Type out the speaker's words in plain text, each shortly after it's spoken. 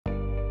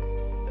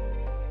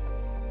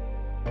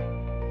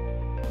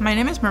My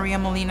name is Maria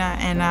Molina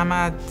and I'm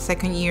a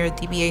second year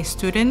DBA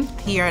student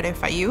here at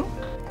FIU.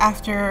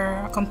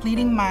 After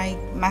completing my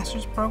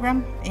master's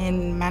program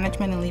in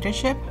management and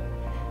leadership,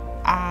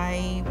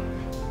 I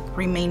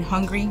remained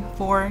hungry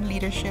for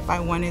leadership. I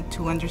wanted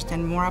to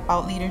understand more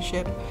about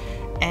leadership,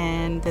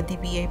 and the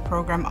DBA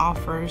program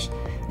offers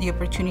the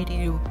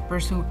opportunity to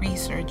pursue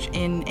research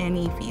in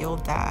any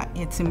field that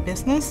it's in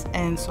business,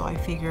 and so I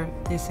figured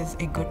this is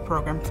a good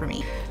program for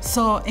me.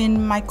 So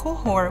in my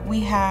cohort,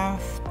 we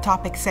have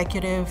top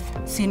executive,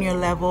 senior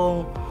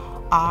level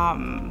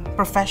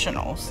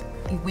professionals.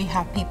 We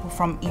have people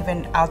from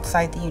even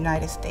outside the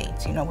United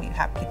States. You know, we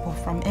have people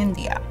from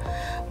India.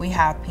 We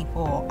have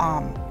people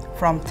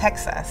from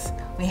Texas.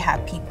 We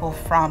have people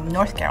from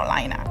North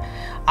Carolina.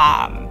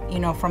 You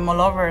know, from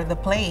all over the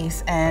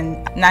place,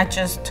 and not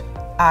just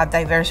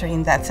diversity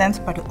in that sense,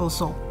 but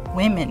also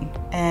women,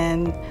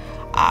 and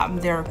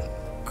they're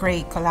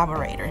great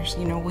collaborators.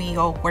 You know, we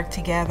all work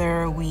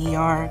together. We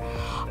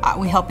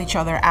help each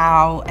other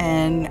out,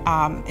 and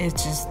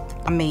it's just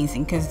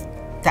amazing because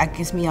that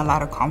gives me a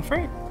lot of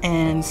comfort.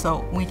 And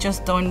so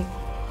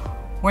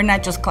we're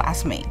not just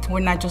classmates, we're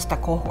not just a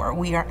cohort,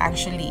 we are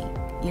actually,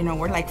 you know,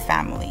 we're like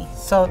family.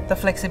 So the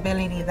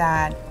flexibility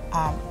that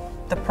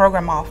the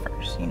program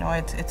offers, you know,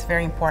 it's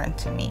very important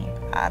to me.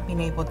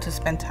 Being able to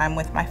spend time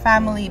with my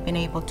family, being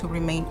able to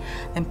remain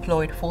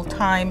employed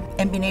full-time,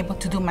 and being able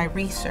to do my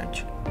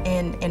research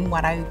in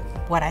what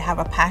I have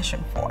a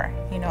passion for.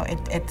 You know,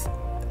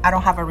 I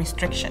don't have a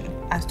restriction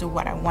as to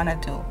what I want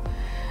to do,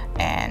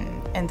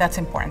 and that's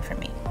important for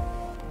me.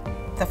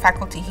 The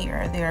faculty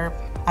here, they're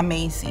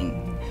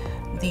amazing.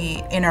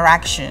 The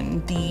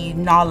interaction, the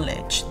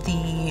knowledge,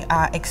 the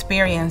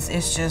experience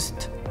is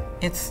just,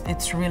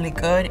 it's really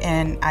good,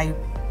 and I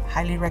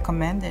highly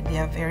recommend it.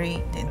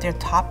 They're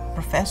top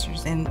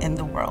professors in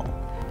the world,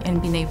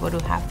 and being able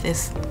to have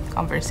these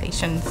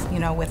conversations, you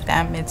know, with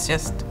them, it's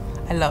just,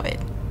 I love it.